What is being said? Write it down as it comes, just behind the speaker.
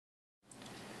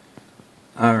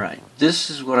Alright, this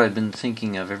is what I've been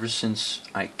thinking of ever since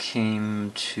I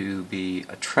came to be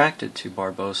attracted to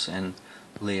Barbosa and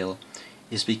Leal,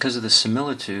 is because of the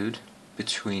similitude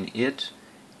between it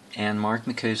and Mark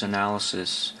McKay's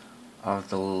analysis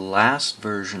of the last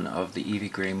version of the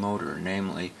EV Gray motor,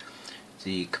 namely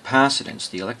the capacitance,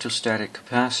 the electrostatic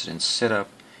capacitance set up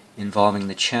involving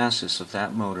the chassis of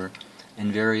that motor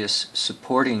and various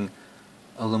supporting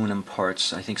aluminum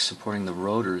parts, I think supporting the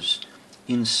rotors,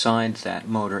 inside that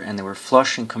motor, and they were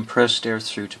flushing compressed air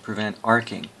through to prevent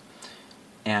arcing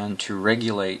and to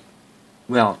regulate,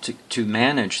 well, to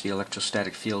manage the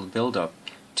electrostatic field buildup,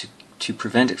 to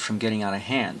prevent it from getting out of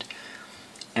hand.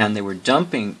 And they were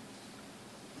dumping,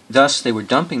 thus they were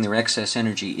dumping their excess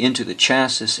energy into the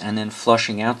chassis and then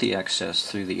flushing out the excess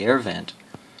through the air vent,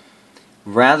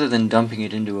 rather than dumping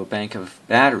it into a bank of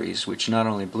batteries, which not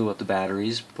only blew up the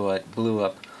batteries, but blew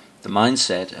up the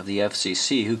mindset of the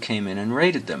FCC, who came in and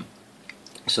raided them.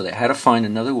 So they had to find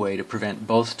another way to prevent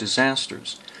both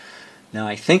disasters. Now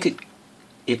I think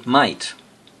it might,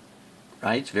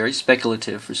 right? It's very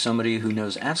speculative for somebody who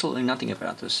knows absolutely nothing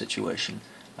about this situation.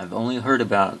 I've only heard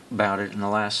about it in the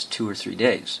last 2 or 3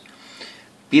 days.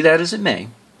 Be that as it may,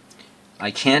 I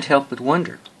can't help but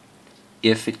wonder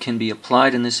if it can be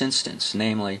applied in this instance.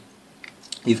 Namely,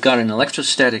 you've got an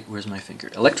electrostatic, where's my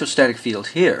finger? Electrostatic field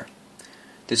here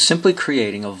that's simply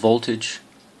creating a voltage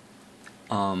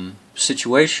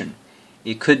situation.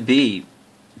 It could be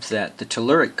that the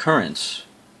telluric currents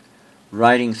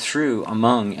riding through,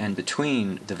 among, and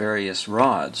between the various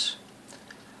rods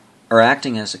are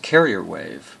acting as a carrier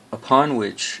wave upon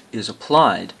which is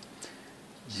applied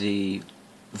the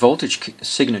voltage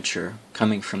signature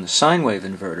coming from the sine wave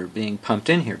inverter being pumped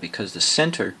in here, because the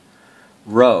center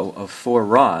row of 4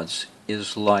 rods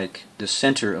is like the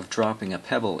center of dropping a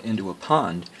pebble into a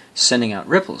pond, sending out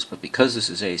ripples. But because this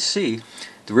is AC,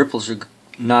 the ripples are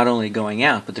not only going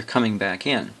out, but they're coming back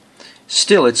in.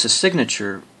 Still, it's a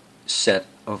signature set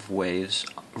of waves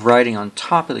riding on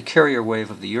top of the carrier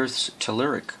wave of the Earth's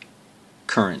telluric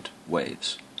current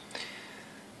waves.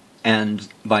 And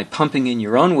by pumping in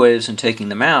your own waves and taking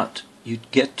them out, you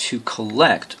get to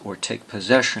collect or take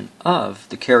possession of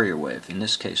the carrier wave, in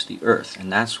this case the Earth. And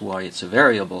that's why it's a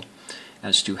variable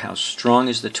as to how strong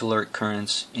is the telluric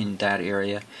currents in that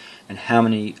area and how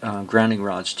many grounding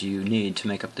rods do you need to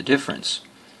make up the difference.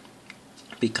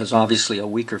 Because obviously a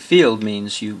weaker field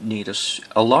means you need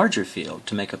a larger field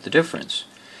to make up the difference.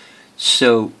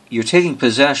 So you're taking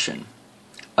possession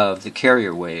of the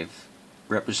carrier wave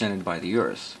represented by the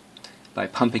Earth by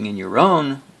pumping in your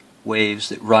own waves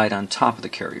that ride on top of the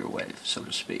carrier wave, so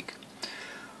to speak.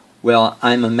 Well,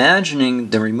 I'm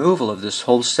imagining the removal of this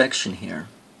whole section here,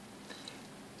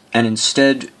 and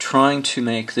instead trying to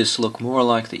make this look more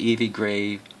like the EV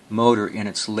Gray motor in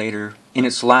its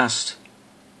last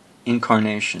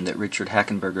incarnation that Richard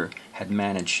Hackenberger had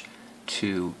managed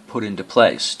to put into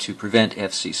place to prevent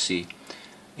FCC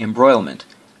embroilment.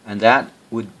 And that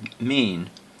would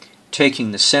mean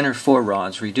taking the center 4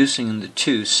 rods, reducing them to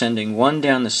 2, sending 1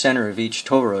 down the center of each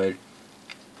toroid,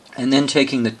 and then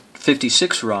taking the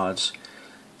 56 rods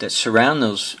that surround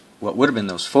those, what would have been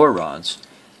those 4 rods,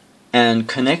 and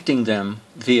connecting them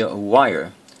via a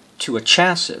wire to a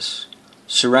chassis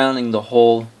surrounding the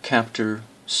whole captor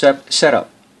setup,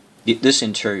 this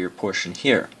interior portion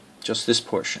here, just this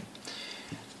portion.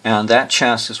 And that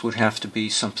chassis would have to be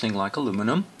something like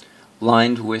aluminum,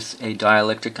 lined with a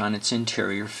dielectric on its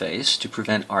interior face to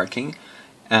prevent arcing,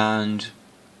 and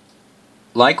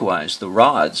likewise the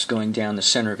rods going down the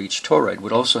center of each toroid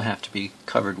would also have to be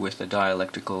covered with a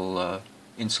dielectrical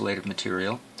insulative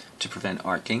material to prevent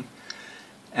arcing.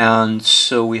 And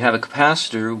so we have a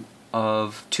capacitor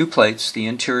of 2 plates, the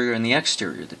interior and the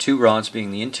exterior, the 2 rods being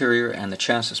the interior and the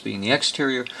chassis being the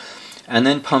exterior, and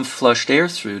then pump flushed air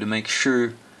through to make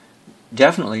sure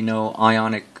definitely no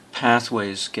ionic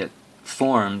pathways get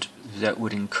formed that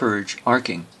would encourage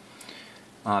arcing,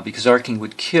 because arcing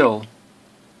would kill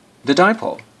the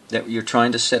dipole that you're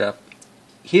trying to set up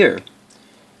here,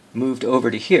 moved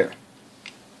over to here.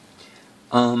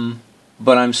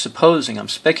 But I'm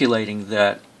speculating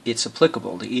that it's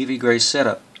applicable. The EV Gray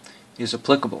setup is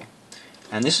applicable,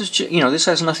 and this is this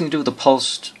has nothing to do with the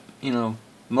pulsed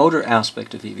motor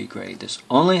aspect of EV Gray. This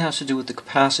only has to do with the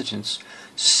capacitance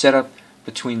set up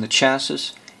between the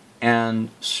chassis and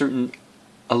certain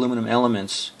aluminum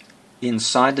elements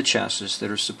inside the chassis that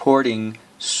are supporting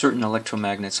certain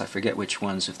electromagnets. I forget which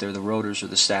ones, if they're the rotors or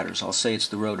the stators. I'll say it's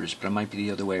the rotors, but it might be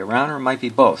the other way around, or it might be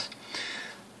both.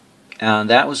 And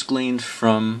that was gleaned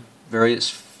from various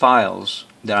files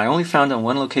that I only found on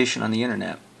one location on the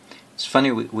internet. It's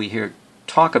funny we hear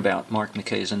talk about Mark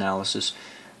McKay's analysis,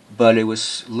 but it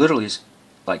was literally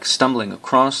like stumbling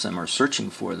across them or searching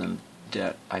for them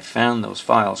that I found those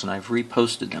files, and I've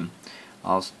reposted them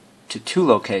to 2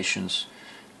 locations,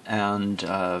 and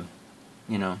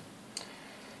you know,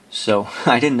 so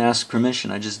I didn't ask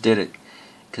permission, I just did it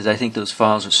because I think those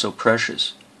files are so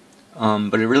precious.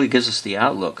 But it really gives us the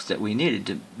outlook that we needed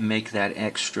to make that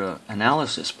extra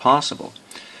analysis possible.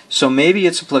 So maybe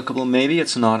it's applicable, maybe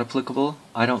it's not applicable,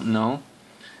 I don't know.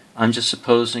 I'm just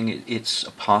supposing it's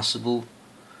a possible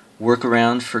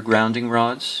workaround for grounding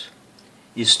rods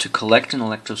is to collect an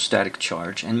electrostatic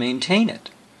charge and maintain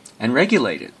it and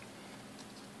regulate it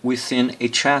within a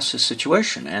chassis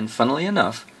situation. And funnily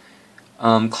enough,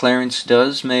 Clarence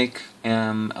does make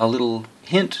a little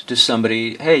hint to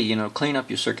somebody, hey, you know, clean up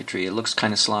your circuitry, it looks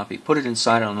kind of sloppy, put it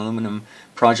inside an aluminum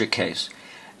project case.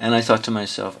 And I thought to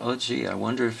myself, oh gee, I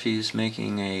wonder if he's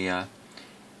making a,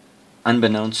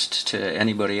 unbeknownst to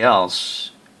anybody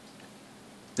else,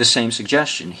 the same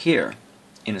suggestion here,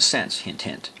 in a sense, hint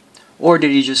hint. Or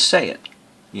did he just say it,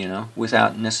 you know,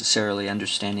 without necessarily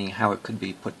understanding how it could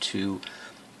be put to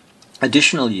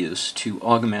additional use to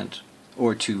augment,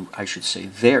 or to, I should say,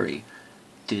 vary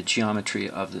the geometry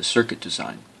of the circuit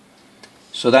design.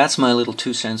 So that's my little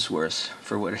 2 cents worth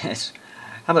for what it is.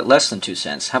 How about less than 2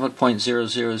 cents? How about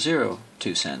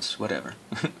 0.0002 cents? Whatever.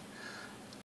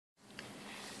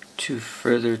 To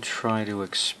further try to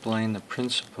explain the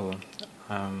principle,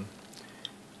 I'm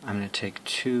going to take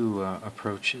 2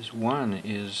 approaches. One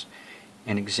is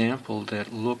an example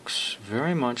that looks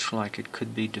very much like it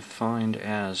could be defined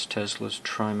as Tesla's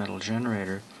tri-metal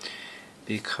generator,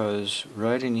 because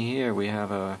right in here we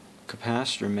have a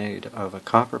capacitor made of a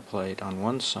copper plate on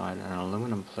one side and an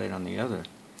aluminum plate on the other,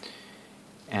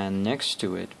 and next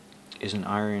to it is an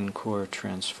iron core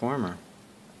transformer,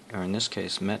 or in this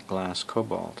case met glass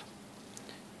cobalt.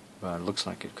 Well, it looks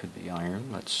like it could be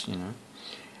iron. Let's, you know,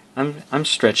 I'm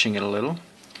stretching it a little,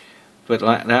 but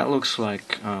that looks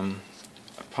like a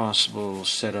possible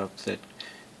setup that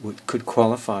could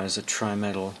qualify as a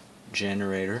tri-metal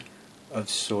generator of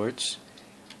sorts.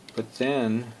 But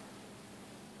then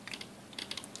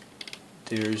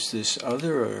there's this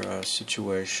other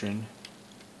situation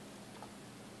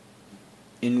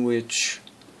in which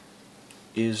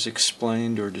is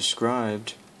explained or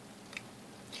described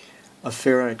a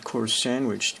ferrite core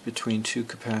sandwiched between 2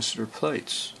 capacitor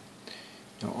plates.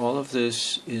 Now all of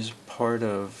this is part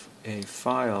of a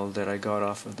file that I got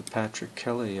off of the Patrick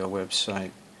Kelly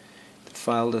website. The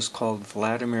file is called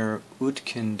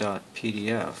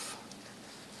vladimirutkin.pdf.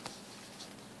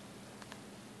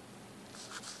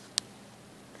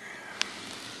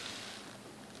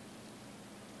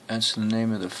 That's the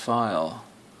name of the file.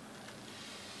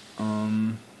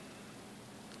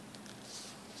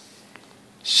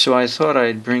 So I thought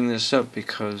I'd bring this up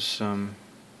because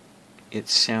it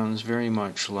sounds very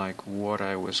much like what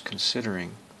I was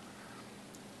considering,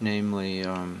 namely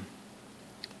an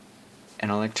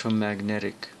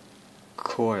electromagnetic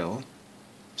coil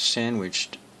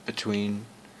sandwiched between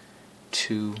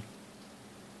 2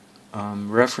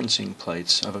 referencing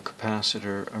plates of a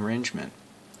capacitor arrangement,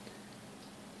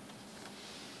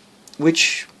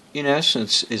 which in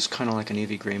essence is kind of like an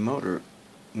EV Gray motor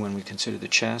when we consider the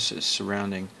chassis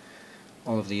surrounding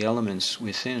all of the elements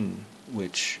within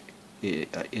which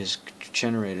is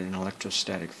generated an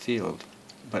electrostatic field,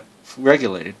 but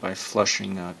regulated by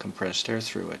flushing compressed air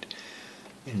through it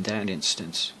in that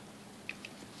instance.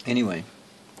 Anyway,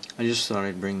 I just thought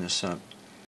I'd bring this up.